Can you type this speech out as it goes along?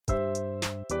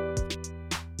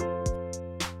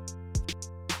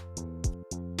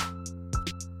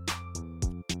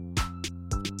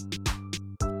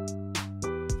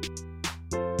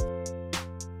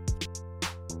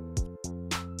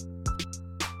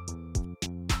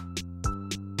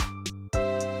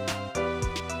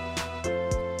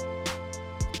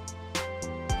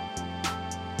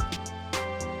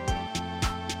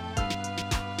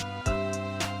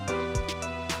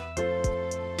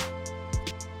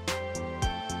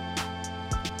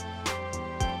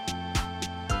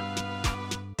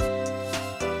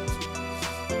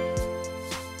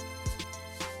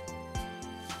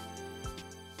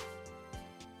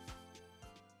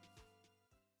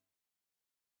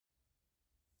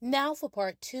Now for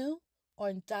part two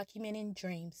on documenting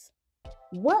dreams.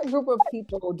 What group of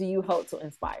people do you hope to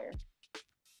inspire?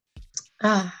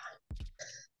 Ah,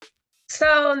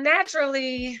 so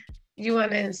naturally, you want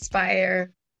to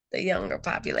inspire the younger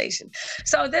population.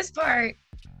 So this part,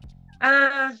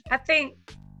 I think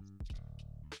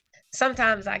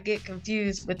sometimes I get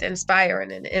confused with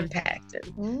inspiring and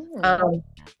impacting. Mm.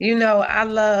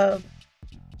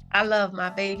 I love my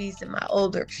babies and my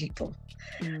older people.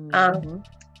 Mm-hmm.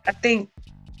 I think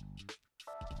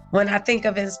when I think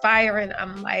of inspiring,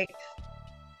 I'm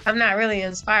not really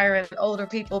inspiring older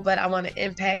people, but I want to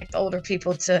impact older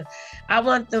people I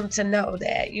want them to know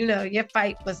that, your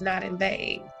fight was not in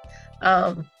vain.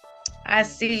 Um, I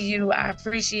see you, I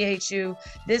appreciate you.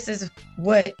 This is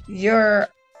what your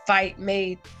fight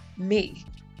made me.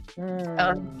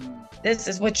 This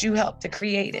is what you helped to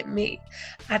create in me.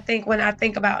 I think when I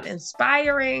think about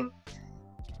inspiring,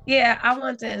 yeah, I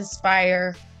want to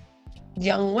inspire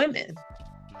young women.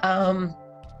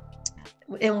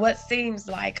 In what seems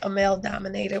like a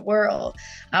male-dominated world,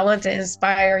 I want to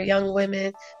inspire young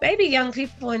women, maybe young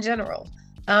people in general.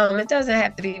 It doesn't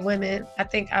have to be women. I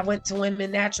think I went to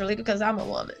women naturally because I'm a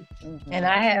woman, and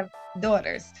I have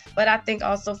daughters. But I think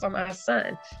also for my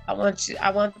son, I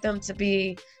want them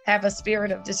to have a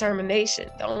spirit of determination.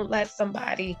 Don't let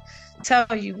somebody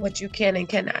tell you what you can and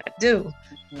cannot do.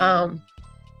 And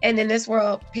in this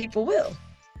world, people will.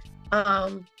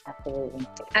 Absolutely.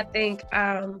 I think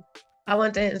I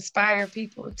want to inspire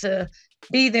people to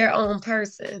be their own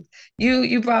person.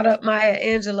 You brought up Maya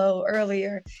Angelou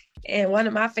earlier, and one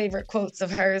of my favorite quotes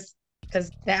of hers, because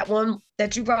that one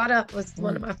that you brought up was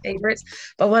one of my favorites,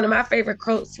 but one of my favorite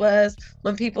quotes was,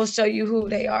 when people show you who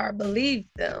they are, believe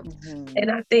them.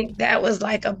 And I think that was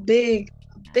like a big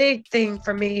thing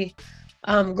for me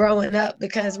growing up,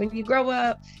 because when you grow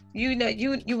up, you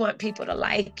want people to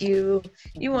like you.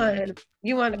 You want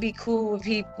to be cool with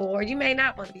people, or you may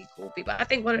not want to be cool with people. I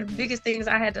think one of the biggest things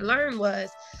I had to learn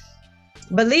was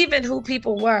believing who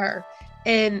people were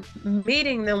and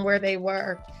meeting them where they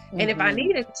were. And if I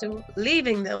needed to,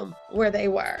 leaving them where they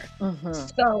were.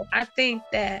 So I think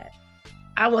that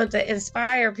I want to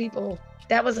inspire people.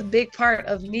 That was a big part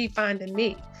of me finding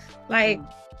me. Like,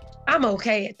 I'm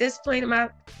okay at this point in my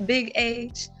big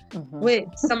age with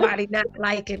somebody not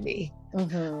liking me.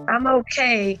 I'm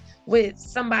okay with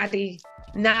somebody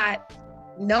not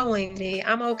knowing me.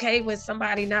 I'm okay with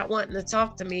somebody not wanting to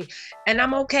talk to me. And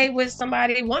I'm okay with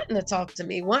somebody wanting to talk to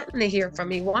me, wanting to hear from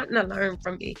me, wanting to learn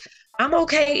from me. I'm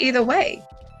okay either way,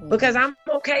 because I'm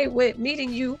okay with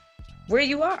meeting you where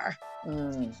you are.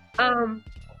 And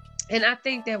I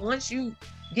think that once you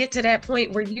get to that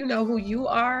point where you know who you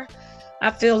are,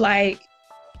 I feel like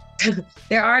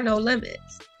there are no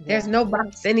limits. There's no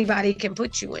box anybody can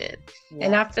put you in.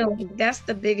 And I feel like that's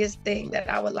the biggest thing that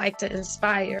I would like to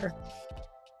inspire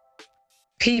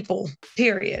people,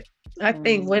 period. I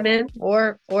think women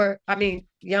or I mean,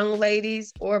 young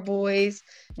ladies or boys,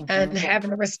 and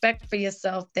having a respect for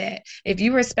yourself, that if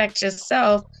you respect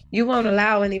yourself, you won't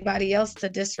allow anybody else to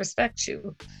disrespect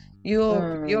you.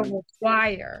 You'll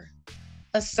require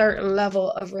a certain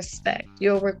level of respect.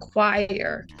 You'll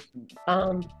require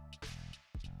a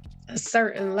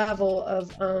certain level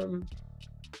of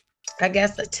I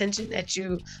guess attention that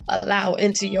you allow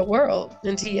into your world,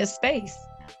 into your space.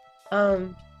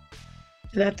 And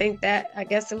I think that, I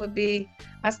guess it would be,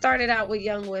 I started out with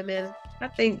young women. I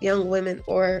think young women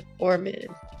or men.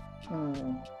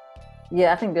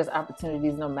 Yeah, I think there's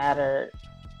opportunities no matter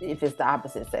if it's the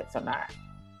opposite sex or not.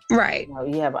 Right.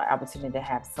 You have an opportunity to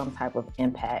have some type of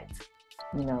impact.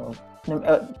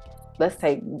 Let's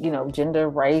take, gender,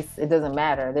 race, it doesn't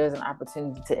matter. There's an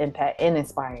opportunity to impact and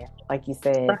inspire, like you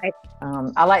said. Right.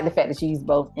 I like the fact that you use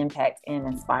both impact and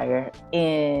inspire,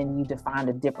 and you define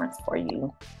the difference for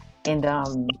you. And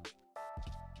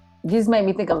just made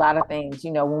me think a lot of things.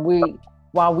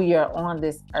 While we are on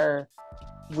this earth,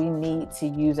 we need to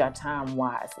use our time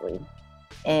wisely.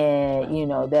 And,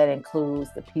 that includes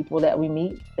the people that we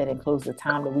meet, that includes the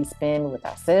time that we spend with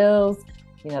ourselves,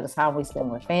 the time we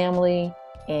spend with family.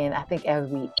 And I think as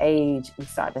we age, we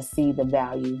start to see the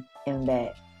value in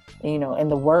that,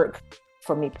 and the work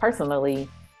for me personally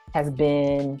has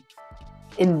been,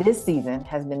 in this season,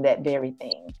 has been that very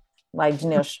thing. Like,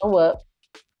 Jenelle, show up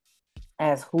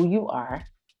as who you are.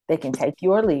 They can take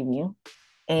you or leave you.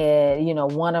 And,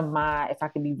 if I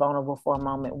could be vulnerable for a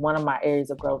moment, one of my areas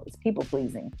of growth is people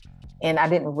pleasing. And I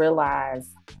didn't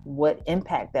realize what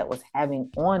impact that was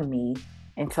having on me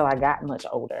until I got much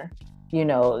older.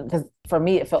 Because for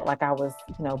me, it felt like I was,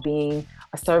 being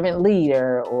a servant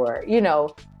leader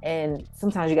and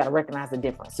sometimes you got to recognize the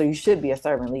difference. So you should be a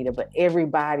servant leader, but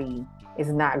everybody is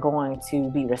not going to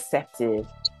be receptive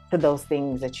to those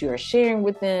things that you're sharing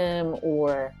with them,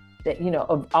 or that,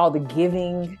 of all the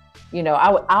giving.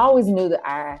 I always knew that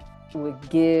I would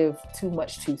give too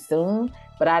much too soon,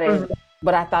 but I didn't,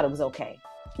 but I thought it was okay,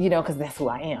 because that's who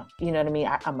I am. You know what I mean?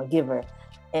 I'm a giver.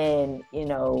 And,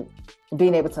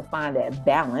 being able to find that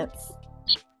balance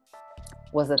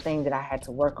was a thing that I had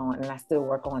to work on, and I still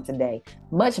work on today.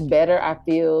 Much better, I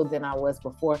feel, than I was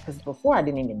before, because before I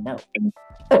didn't even know.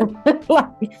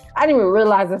 Like, I didn't even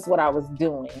realize that's what I was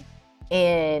doing.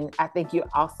 And I think you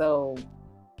also,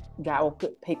 God will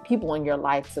put people in your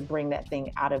life to bring that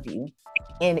thing out of you.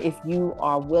 And if you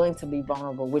are willing to be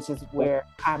vulnerable, which is where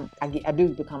I do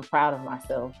become proud of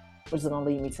myself, which is going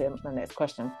to lead me to the next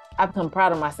question. I become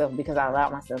proud of myself because I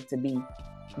allowed myself to be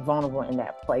vulnerable in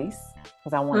that place,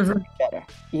 because I wanted to be better,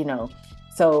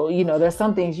 So, there's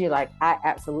some things you're like, I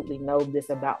absolutely know this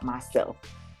about myself.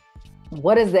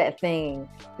 What is that thing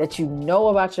that you know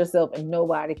about yourself and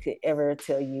nobody could ever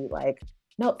tell you, like,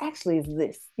 no, actually it's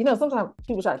this? Sometimes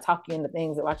people try to talk you into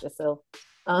things about yourself.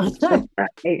 What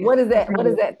is that? What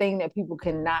is that thing that people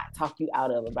cannot talk you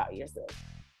out of about yourself?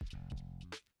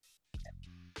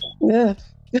 Yeah.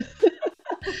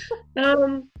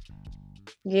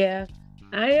 Yeah.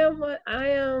 I am what I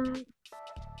am.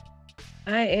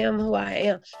 I am who I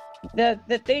am.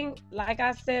 The thing, like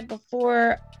I said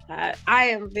before, I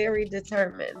am very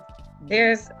determined.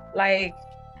 There's like,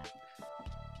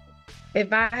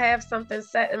 if I have something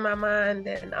set in my mind,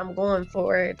 then I'm going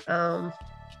for it. I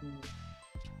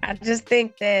just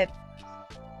think that,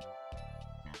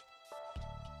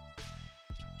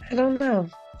 I don't know.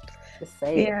 Just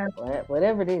say it.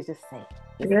 Whatever it is, just say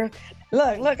it. Yeah.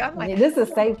 Look, I'm like, this is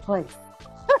a safe place.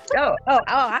 Oh,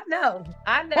 I know.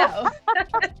 Oh,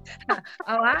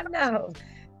 I know.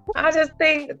 I just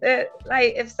think that,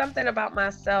 like, if something about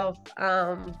myself,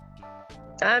 I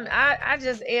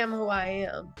just am who I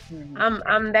am.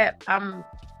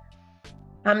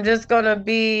 I'm just gonna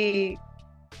be,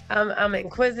 I'm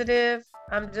inquisitive.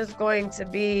 I'm just going to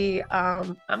be,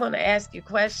 I'm gonna ask you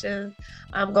questions.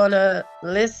 I'm gonna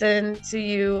listen to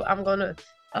you. I'm gonna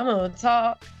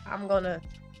talk. I'm gonna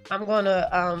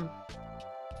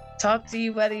talk to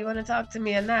you whether you want to talk to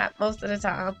me or not. Most of the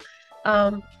time,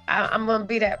 I'm gonna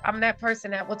be that. I'm that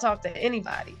person that will talk to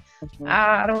anybody.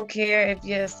 I don't care if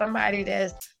you're somebody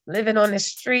that's living on the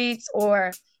streets,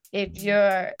 or if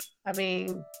you're,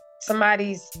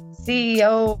 somebody's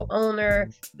CEO, owner,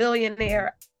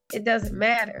 billionaire. It doesn't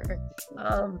matter.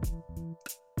 I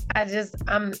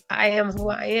am who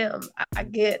I am. I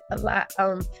get a lot.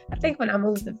 I think when I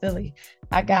moved to Philly,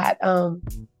 I got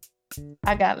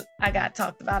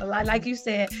talked about a lot. Like you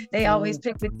said, they always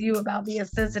pick with you about being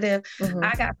sensitive.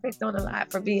 I got picked on a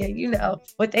lot for being,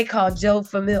 what they call Joe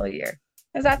familiar.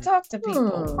 Because I talk to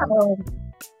people.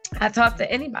 I talk to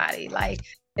anybody. Like,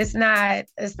 it's not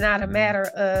a matter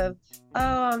of,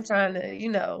 oh, I'm trying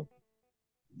to,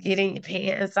 get in your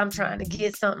pants. I'm trying to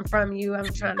get something from you.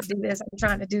 I'm trying to do this. I'm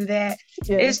trying to do that.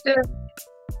 Yeah. It's just,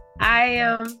 I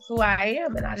am who I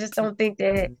am. And I just don't think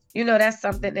that, that's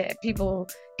something that people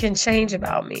can change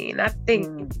about me. And I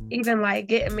think even like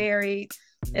getting married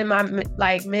in my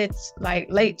late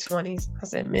 20s, I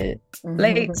said late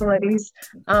 20s,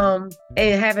 and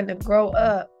having to grow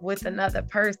up with another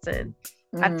person.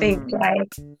 I think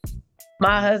like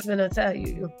my husband will tell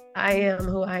you, I am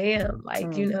who I am.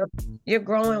 Like, you're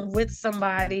growing with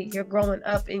somebody, you're growing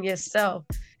up in yourself.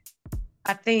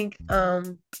 I think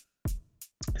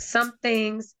some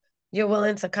things you're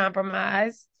willing to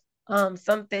compromise.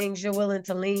 Some things you're willing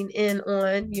to lean in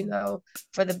on,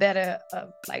 for the better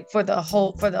of, like, for the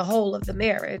whole of the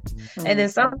marriage. And then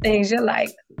some things you're like,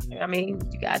 you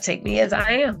gotta take me as I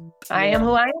am. I am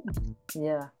who I am.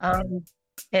 Yeah.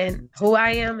 And who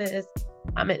I am is,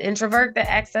 I'm an introvert that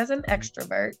acts as an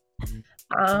extrovert.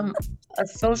 I'm a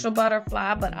social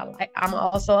butterfly, but I'm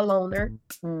also a loner.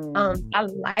 I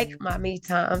like my me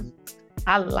time.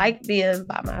 I like being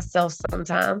by myself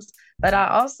sometimes, but I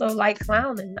also like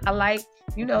clowning. I like,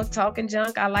 talking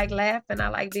junk. I like laughing. I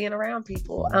like being around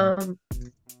people.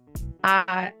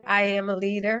 I am a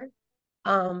leader,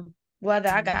 whether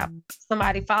I got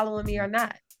somebody following me or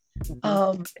not.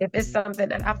 If it's something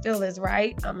that I feel is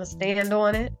right, I'm gonna stand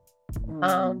on it.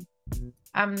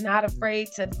 I'm not afraid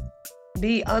to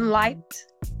be unliked.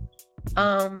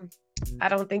 I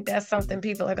don't think that's something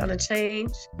people are gonna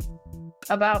change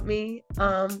about me.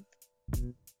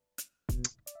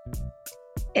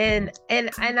 And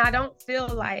I don't feel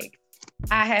like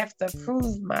I have to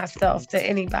prove myself to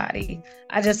anybody.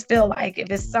 I just feel like if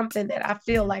it's something that I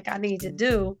feel like I need to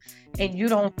do and you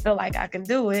don't feel like I can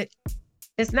do it,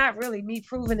 it's not really me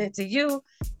proving it to you.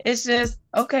 It's just,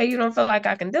 okay, you don't feel like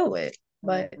I can do it,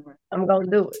 but I'm going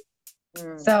to do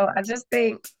it. So I just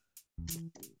think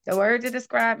the word to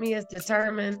describe me is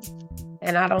determined,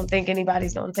 and I don't think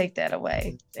anybody's going to take that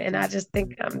away. And I just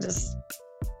think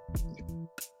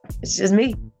it's just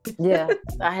me. Yeah,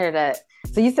 I hear that.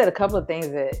 So you said a couple of things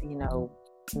that,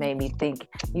 made me think.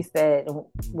 You said,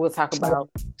 we'll talk about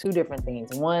two different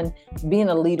things. One, being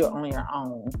a leader on your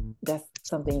own. That's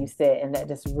something you said, and that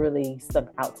just really stuck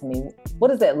out to me. What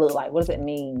does that look like? What does it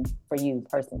mean for you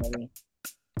personally?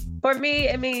 For me,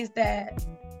 it means that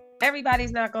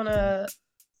everybody's not going to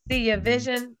see your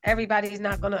vision. Everybody's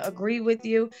not going to agree with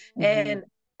you. And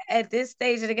at this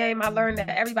stage of the game, I learned that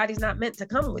everybody's not meant to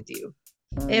come with you.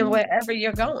 And wherever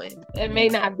you're going, it may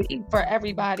not be for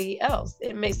everybody else.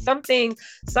 It may some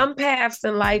paths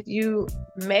in life you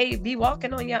may be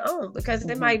walking on your own, because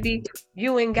it might be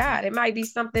you and God. It might be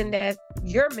something that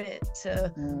you're meant to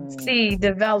see,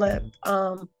 develop,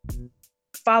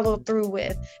 follow through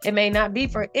with. It may not be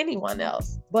for anyone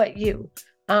else but you.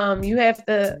 You have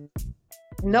to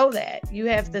know that. You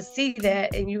have to see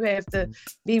that, and you have to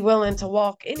be willing to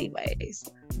walk anyways.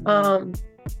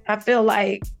 I feel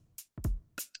like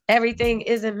everything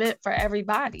isn't meant for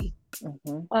everybody.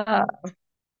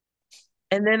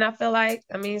 And then I feel like,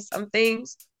 some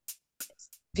things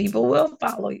people will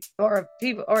follow you, or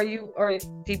people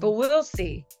will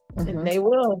see, and they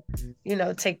will,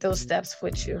 take those steps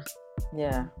with you.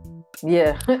 Yeah.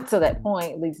 To that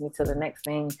point leads me to the next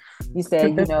thing. You said,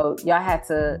 you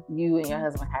and your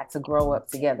husband had to grow up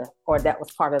together, or that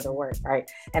was part of the work, right?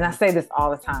 And I say this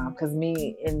all the time, because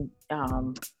me and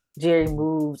Jerry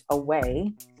moved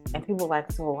away, and people were like,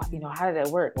 so, how did that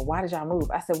work? Well, why did y'all move?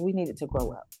 I said, we needed to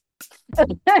grow up.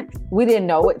 We didn't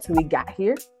know it till we got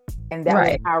here. And that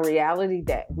was our reality,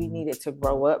 that we needed to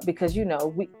grow up, because,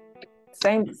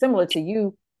 similar to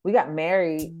you, we got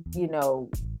married,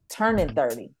 turning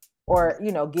 30, or,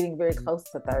 getting very close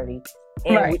to 30.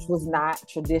 And which was not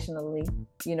traditionally,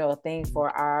 a thing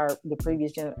for the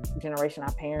previous generation.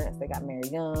 Our parents, they got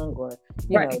married young, or,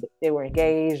 they were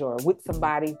engaged or with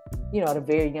somebody, at a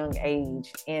very young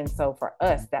age. And so for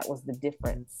us, that was the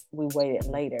difference. We waited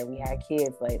later. We had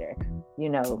kids later.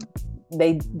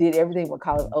 They did everything we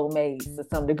call it old maids to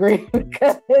some degree,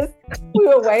 because we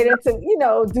were waiting to,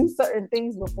 do certain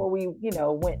things before we,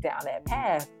 went down that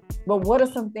path. But what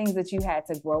are some things that you had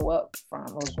to grow up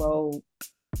from, or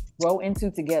grow into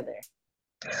together?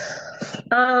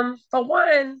 For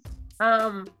one,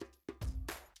 I'm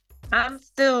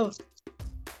still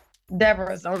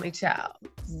Deborah's only child.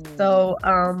 So,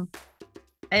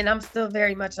 and I'm still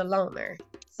very much a loner.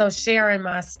 So sharing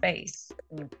my space,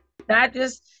 not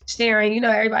just sharing,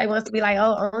 everybody wants to be like,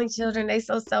 oh, only children, they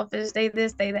so selfish, they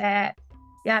this, they that,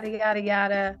 yada, yada,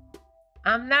 yada.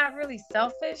 I'm not really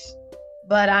selfish,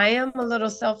 but I am a little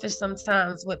selfish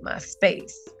sometimes with my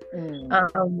space.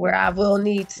 Where I will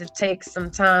need to take some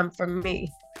time for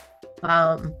me,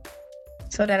 so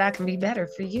that I can be better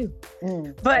for you.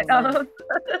 But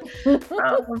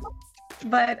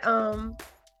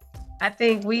I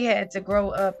think we had to grow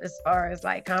up as far as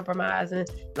like compromising.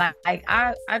 Like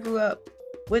I grew up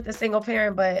with a single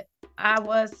parent, but I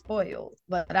was spoiled.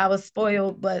 But I was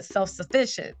spoiled but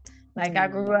self-sufficient. Like I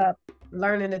grew up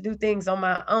learning to do things on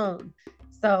my own.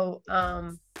 So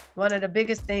one of the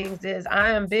biggest things is I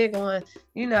am big on,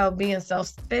 being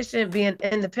self-sufficient, being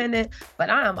independent, but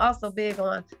I am also big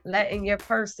on letting your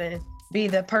person be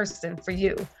the person for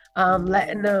you.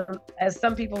 Letting them, as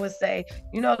some people would say,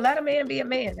 let a man be a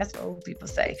man. That's what old people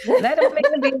say. Let a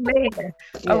man be a man,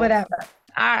 or whatever.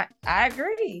 I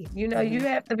agree. You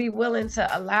have to be willing to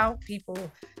allow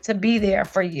people to be there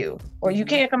for you, or you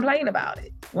can't complain about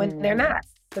it when they're not,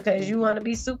 because you want to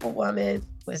be Superwoman.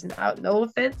 Without no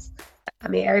offense,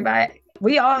 everybody,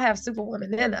 we all have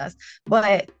Superwoman in us,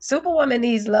 but Superwoman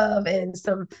needs love and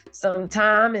some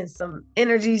time and some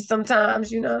energy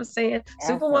sometimes, you know what I'm saying? Absolutely.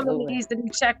 Superwoman needs to be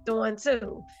checked on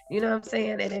too, you know what I'm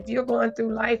saying? And if you're going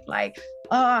through life like,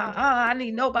 I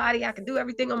need nobody, I can do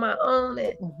everything on my own,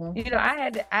 and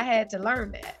I had to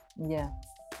learn that. Yeah.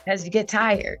 As you get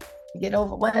tired, you get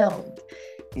overwhelmed,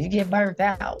 you get burnt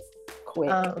out quick.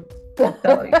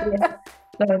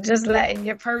 So just letting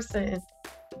your person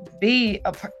be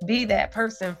that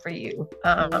person for you.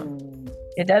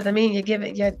 It doesn't mean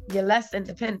you're less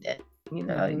independent.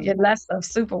 You're less of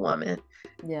Superwoman.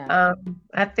 Yeah.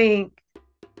 I think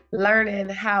learning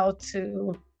how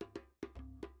to,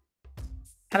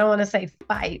 I don't want to say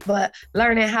fight, but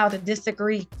learning how to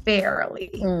disagree fairly.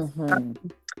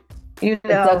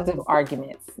 Productive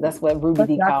arguments. That's what Ruby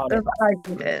D called it.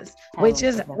 Arguments, which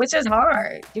is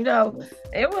hard.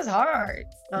 It was hard.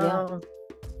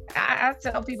 I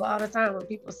tell people all the time when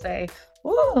people say,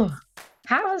 "Ooh,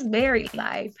 how is married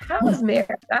life? How is marriage?"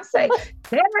 I say,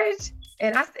 marriage,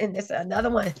 and this is another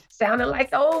one sounding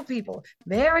like the old people.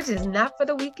 Marriage is not for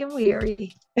the weak and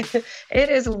weary. It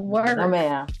is work. No,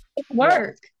 ma'am. It's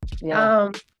work.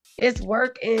 Yeah. It's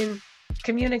work in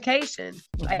communication.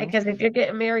 Like, because if you're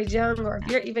getting married young, or if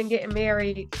you're even getting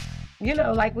married,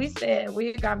 like we said,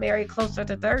 we got married closer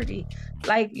to 30.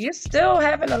 Like, you're still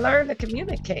having to learn to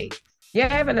communicate. You're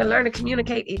having to learn to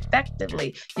communicate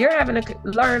effectively. You're having to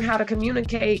learn how to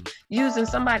communicate using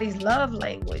somebody's love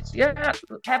language. You're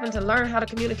having to learn how to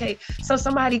communicate so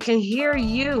somebody can hear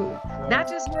you, not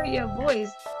just hear your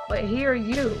voice, but hear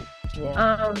you.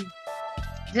 Yeah.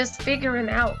 Just figuring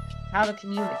out how to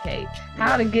communicate,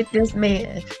 how to get this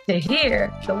man to hear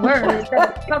the words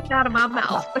that come out of my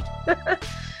mouth.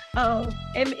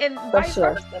 And vice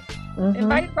versa. And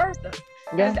vice versa.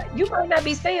 Yeah. You might not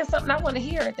be saying something I want to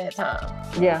hear at that time.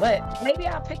 Yeah. But maybe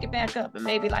I'll pick it back up in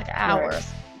maybe like an hour.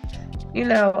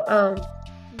 Right.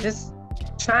 Just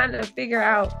trying to figure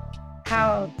out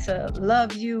how to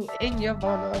love you in your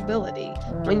vulnerability.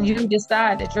 When you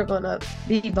decide that you're going to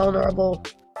be vulnerable,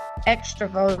 extra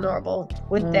vulnerable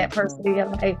with that person in your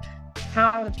life,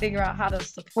 how to figure out how to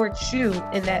support you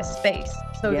in that space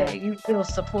so that you feel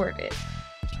supported.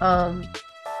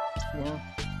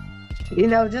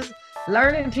 Just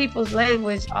learning people's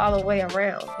language all the way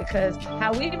around, because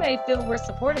how we may feel we're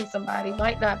supporting somebody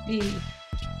might not be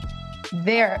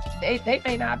there. They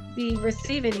may not be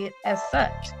receiving it as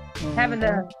such. Having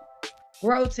to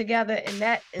grow together in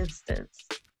that instance.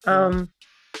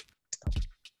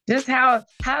 Just how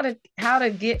to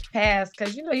get past,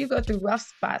 because you go through rough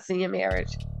spots in your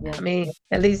marriage. I mean,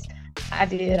 at least I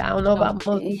did. I don't know about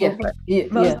most people, but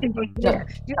most people,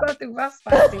 you go through rough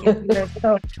spots in your marriage.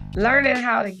 So learning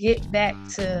how to get back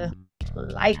to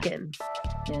liking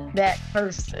that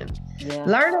person,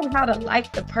 learning how to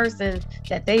like the person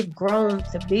that they've grown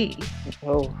to be.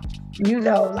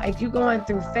 Like, you going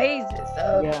through phases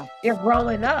of you're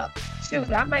growing up. Shoot,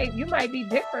 you might be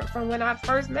different from when I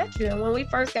first met you, and when we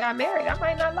first got married, I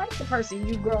might not like the person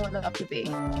you growing up to be.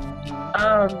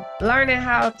 Learning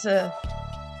how to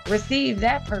receive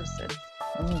that person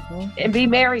and be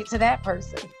married to that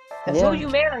person. Because who you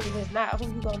marry is not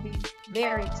who you're going to be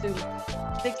married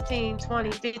to 16,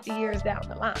 20, 50 years down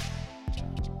the line.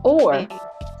 Or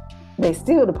they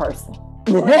steal the person.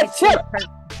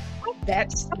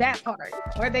 That's that part.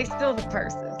 Or they steal the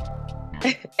person.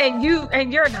 and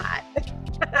you're not.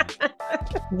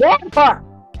 That part.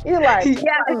 You're like,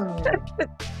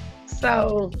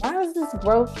 So why does this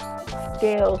growth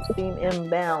scale seem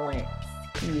imbalanced?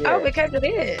 Oh, because it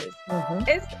is.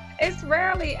 It's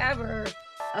rarely ever.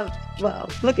 Well,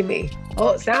 look at me. Oh,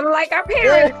 it sounded like our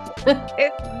parents.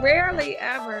 It's rarely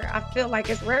ever. I feel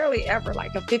like it's rarely ever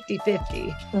like a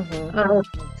 50-50.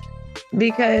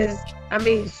 Because I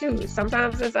mean, shoot,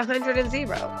 sometimes it's 100 and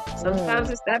 0. Sometimes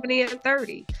it's 70 and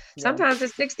 30. Sometimes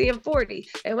it's 60 and 40.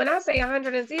 And when I say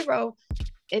 100 and 0,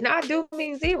 and I do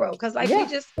mean 0, because like we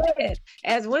just said,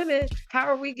 as women, how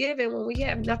are we giving when we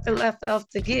have nothing left else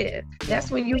to give?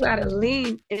 That's when you got to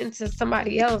lean into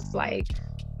somebody else. Like,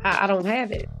 I don't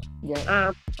have it.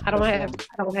 I don't have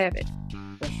it.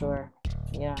 For sure.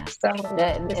 Yeah. So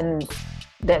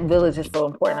that village is so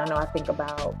important. I know I think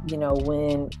about,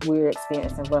 when we're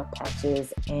experiencing rough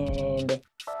patches, and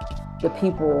the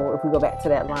people, if we go back to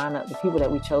that lineup, the people that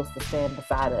we chose to stand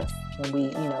beside us when we,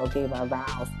 gave our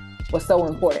vows were so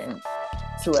important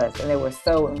to us. And they were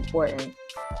so important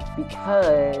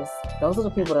because those are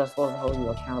the people that are supposed to hold you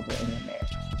accountable in your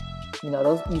marriage.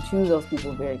 You choose those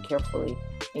people very carefully.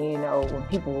 And, when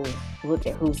people look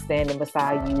at who's standing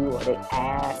beside you, or they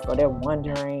ask, or they're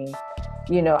wondering,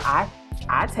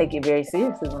 I take it very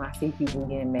seriously when I see people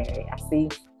getting married. I see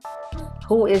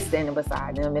who is standing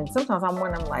beside them. And sometimes I'm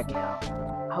wondering, like,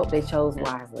 I hope they chose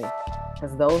wisely,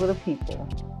 because those are the people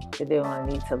that they're going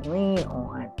to need to lean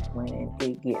on when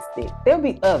it gets thick. There'll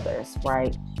be others,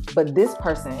 right? But this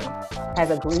person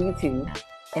has agreed to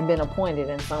and been appointed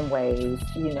in some ways,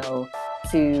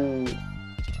 to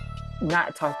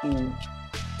not tell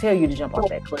you to jump off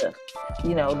that cliff,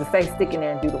 to say stick in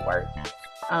there and do the work.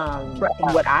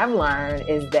 What I've learned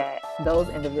is that those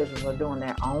individuals are doing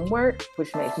their own work,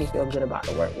 which makes me feel good about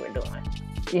the work we're doing.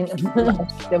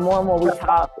 The more and more we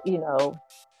talk,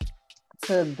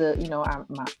 to the,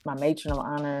 my matron of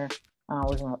honor,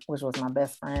 which was my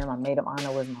best friend. My maid of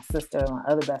honor was my sister, my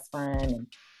other best friend, and,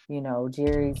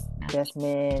 Jerry's best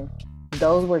men.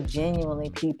 Those were genuinely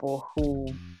people who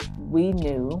we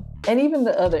knew, and even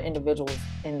the other individuals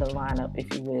in the lineup,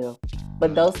 if you will.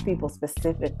 But those people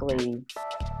specifically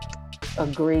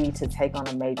agreed to take on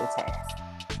a major task.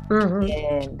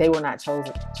 and they were not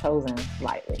chosen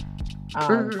lightly.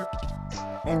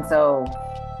 And so,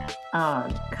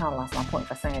 kind of lost my point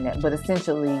for saying that, but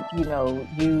essentially,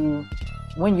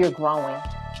 when you're growing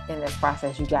in this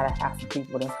process, you got to have some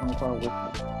people that's going to grow with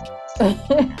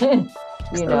you.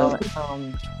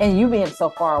 And you being so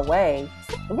far away,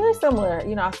 very similar,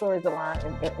 our stories align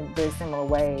in very similar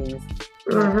ways.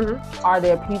 Are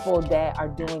there people that are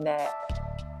doing that?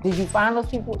 Did you find those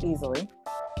people easily?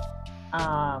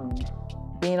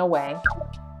 Being away,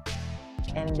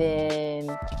 and then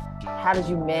how did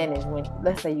you manage when,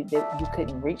 let's say, you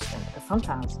couldn't reach them? Because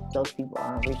sometimes those people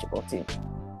are unreachable too.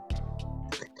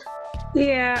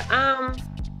 Yeah.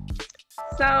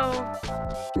 So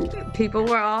people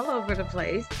were all over the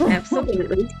place.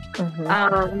 Absolutely.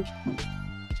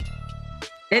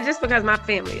 And just because my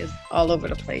family is all over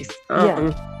the place.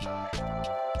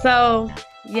 So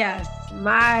yes,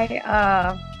 my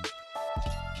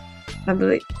I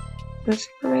believe,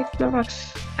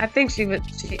 I think she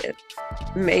had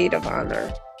maid of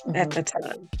honor at the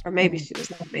time, or maybe she was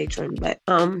not matron, but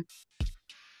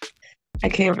I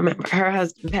can't remember. Her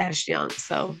husband passed young,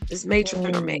 so it's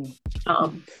matron or maid.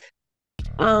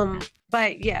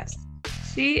 But yes,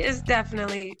 she is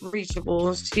definitely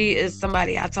reachable. She is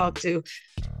somebody I talk to.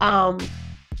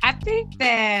 I think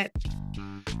that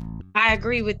I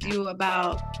agree with you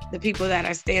about the people that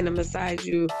are standing beside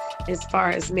you as far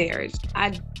as marriage.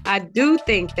 I do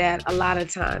think that a lot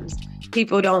of times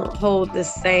people don't hold the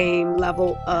same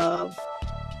level of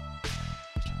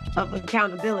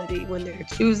accountability when they're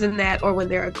choosing that or when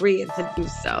they're agreeing to do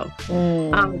so.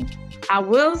 I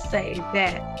will say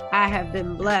that I have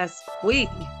been blessed. We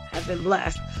have been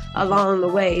blessed along the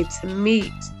way to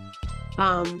meet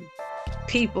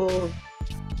people,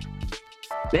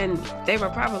 and they were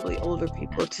probably older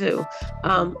people too.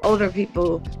 Older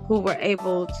people who were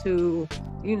able to,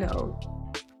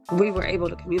 we were able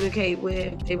to communicate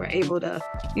with. They were able to,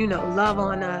 love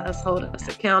on us, hold us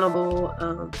accountable,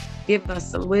 give us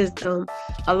some wisdom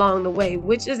along the way,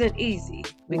 which isn't easy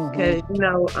because,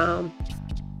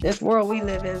 this world we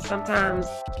live in, sometimes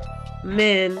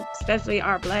men, especially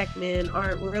our Black men,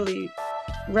 aren't really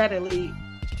readily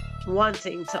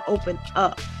wanting to open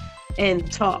up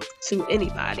and talk to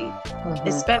anybody,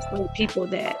 especially people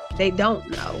that they don't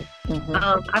know.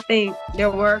 I think there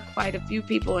were quite a few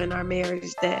people in our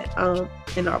marriage that,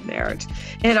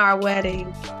 in our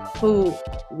wedding, who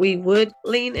we would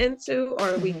lean into,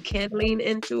 or we can lean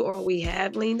into, or we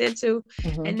have leaned into.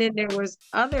 And then there was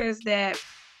others that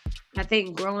I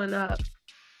think growing up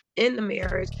in the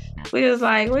marriage, we was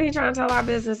like, we ain't trying to tell our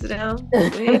business to them. We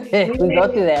go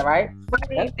through that, right?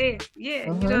 We ain't there. Yeah,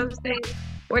 you know what I'm saying?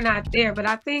 We're not there. But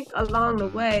I think along the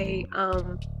way,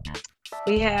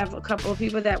 we have a couple of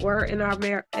people that were in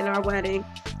our wedding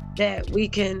that we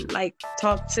can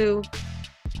talk to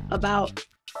about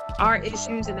our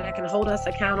issues and that can hold us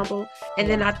accountable. And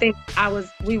then I think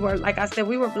we were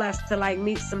blessed to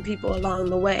meet some people along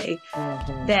the way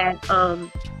that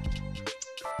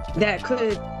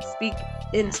could speak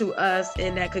into us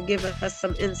and that could give us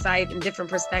some insight and different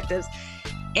perspectives.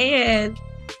 And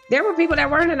there were people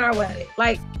that weren't in our wedding.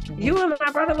 You and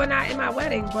my brother were not in my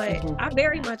wedding, but I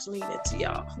very much lean into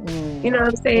y'all. You know what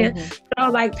I'm saying?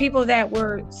 So people that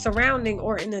were surrounding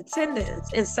or in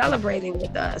attendance and celebrating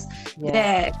with us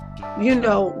that,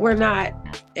 were not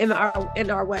in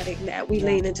our wedding that we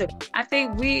lean into. I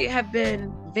think we have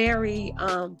been very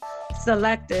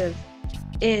selective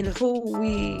in who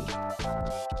we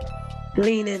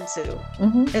lean into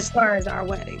as far as our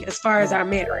wedding, as far as our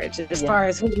marriage, as far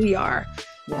as who we are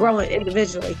growing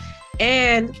individually.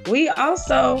 And we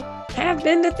also have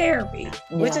been to therapy,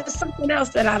 which is something else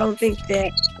that I don't think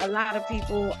that a lot of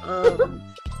people,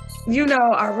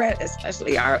 are ready,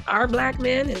 especially our Black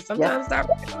men and sometimes our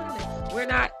Black women. We're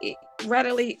not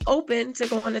readily open to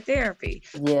going to therapy.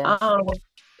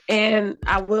 And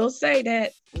I will say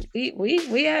that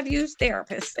we have used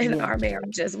therapists in our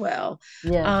marriage as well.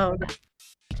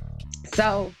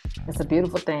 So it's a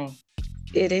beautiful thing.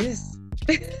 It is.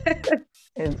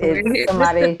 It's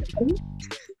somebody.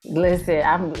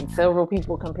 Listen, several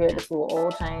people compared this to an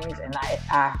oil change, and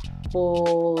I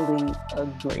fully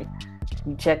agree.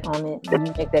 You check on it, you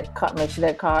make sure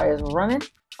that car is running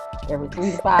every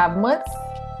 3 to 5 months.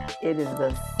 It is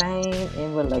the same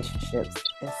in relationships,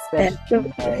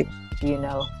 especially marriage.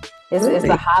 It's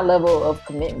a high level of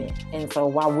commitment, and so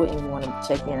why wouldn't you want to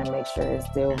check in and make sure it's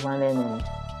still running, and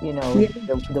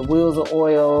the wheels are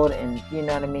oiled, and you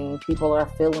know what I mean? People are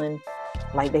feeling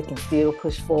like they can still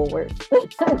push forward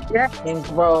and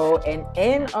grow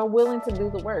and are willing to do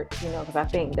the work, because I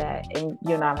think that, and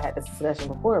you and I have had this discussion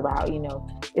before about,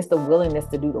 it's the willingness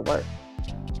to do the work.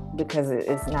 because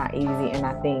it's not easy. And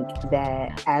I think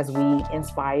that as we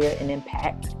inspire and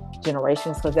impact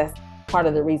generations, because that's part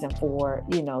of the reason for,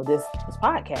 this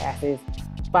podcast is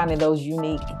finding those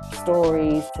unique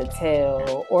stories to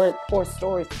tell, or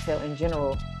stories to tell in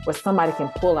general, where somebody can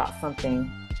pull out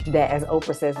something that, as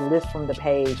Oprah says, lifts from the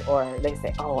page, or they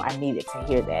say, oh, I needed to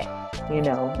hear that,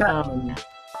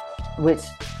 which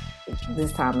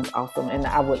this time is awesome. And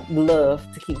I would love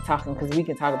to keep talking, because we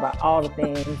can talk about all the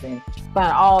things and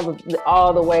find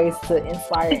all the ways to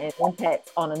inspire and impact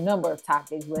on a number of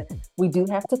topics, but we do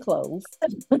have to close.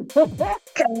 Got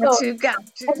you.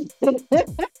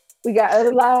 We got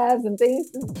other lives and things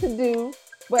to do.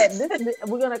 But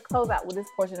we're going to close out with this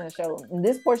portion of the show. And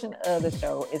this portion of the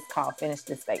show is called Finish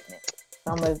This Statement.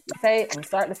 So I'm going to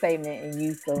start the statement and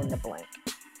you fill in the blank.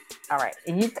 All right.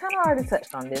 And you kind of already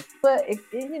touched on this, but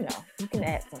you can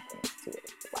add something to it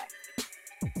if you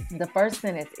like. The first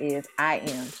sentence is, I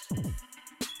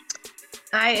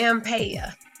am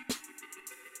Paya.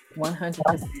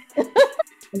 100%.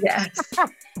 Yes.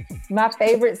 My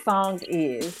favorite song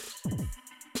is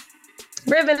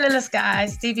Ribbon in the Sky,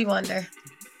 Stevie Wonder.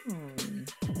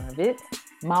 Love it.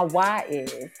 My why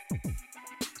is,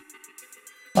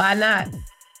 why not?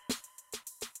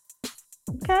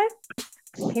 Okay.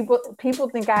 People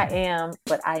think I am,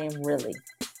 but I am really.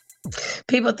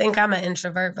 People think I'm an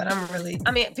introvert, but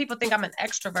people think I'm an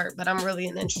extrovert, but I'm really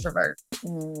an introvert.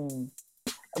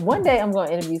 One day I'm going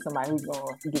to interview somebody who's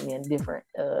going to give me a different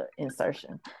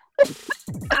insertion.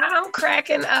 I'm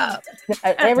cracking up.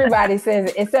 Everybody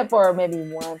says it, except for maybe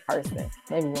one person.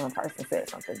 Maybe one person said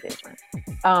something different.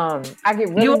 I get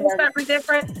really You nervous. want something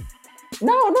different?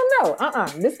 No.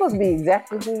 This is supposed to be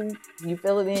exactly who you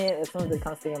fill it in as soon as it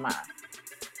comes to your mind.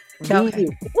 Okay.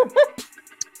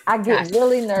 I get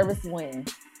really nervous when?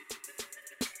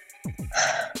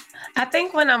 I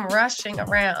think when I'm rushing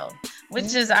around,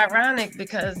 which is ironic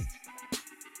because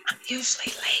I'm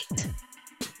usually late.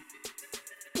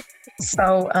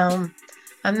 So I'm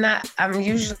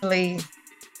usually,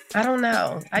 I don't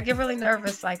know. I get really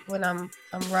nervous like when I'm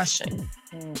rushing.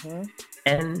 Mm-hmm.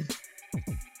 And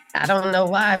I don't know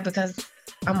why, because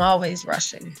I'm always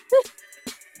rushing.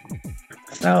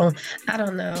 So I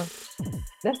don't know.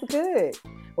 That's good.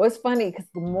 Well, it's funny because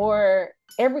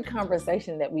every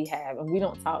conversation that we have, and we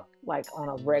don't talk like on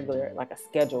a regular, like a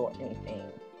schedule or anything.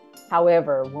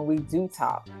 However, when we do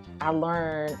talk, I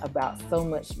learn about so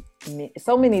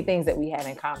many things that we have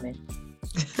in common,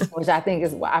 which I think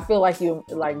is why I feel like you're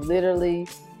like literally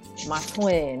my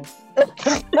twin.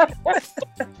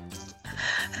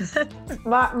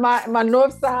 my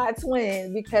north side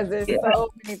twin, because there's so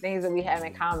many things that we have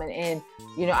in common. And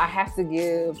I have to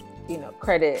give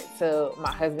credit to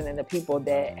my husband and the people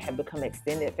that have become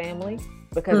extended family,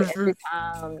 because every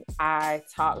time I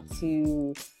talk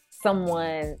to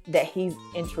someone that he's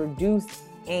introduced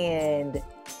and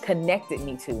connected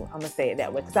me to, I'm gonna say it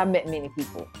that way, because I met many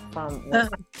people from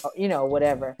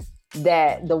whatever,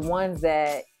 that the ones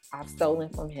that I've stolen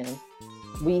from him,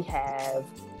 we have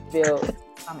built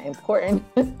some important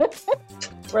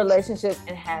relationships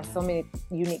and have so many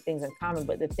unique things in common.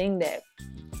 But the thing that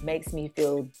makes me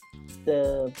feel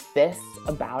the best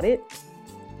about it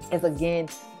is, again,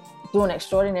 doing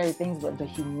extraordinary things, but the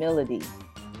humility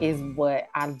is what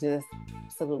I just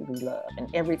absolutely love.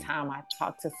 And every time I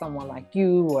talk to someone like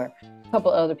you or a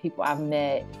couple other people I've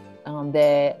met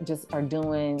that just are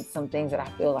doing some things that I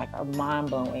feel like are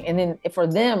mind-blowing, and then for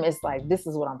them it's like, this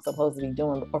is what I'm supposed to be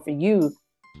doing, or for you,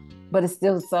 but it's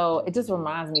still it just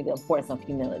reminds me the importance of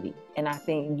humility. And I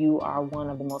think you are one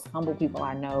of the most humble people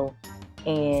I know,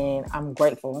 and I'm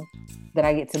grateful that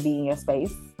I get to be in your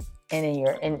space and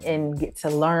and get to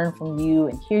learn from you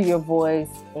and hear your voice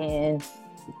and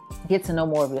get to know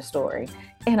more of your story.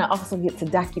 And I also get to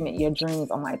document your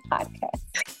dreams on my podcast.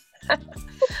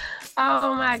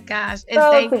 Oh my gosh. And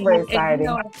so thank super you. exciting.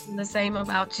 And I feel the same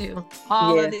about you.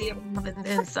 All of the above and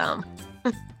then some.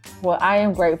 Well, I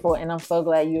am grateful, and I'm so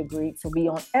glad you agreed to be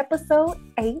on episode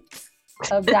 8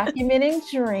 of Documenting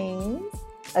Dreams.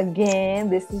 Again,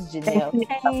 this is Jenelle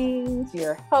Hanes,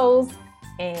 your host,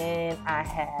 and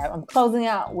I'm closing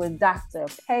out with Dr.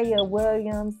 Paya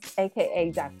Williams,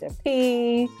 aka Dr.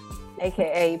 P,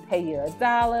 aka Pay You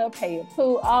 $1, Pay You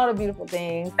Poo, all the beautiful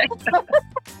things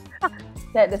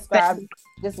that describe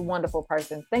this wonderful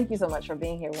person. Thank you so much for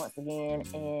being here once again,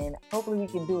 and hopefully we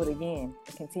can do it again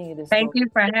and continue this. Thank you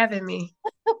for having me.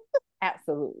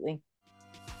 Absolutely.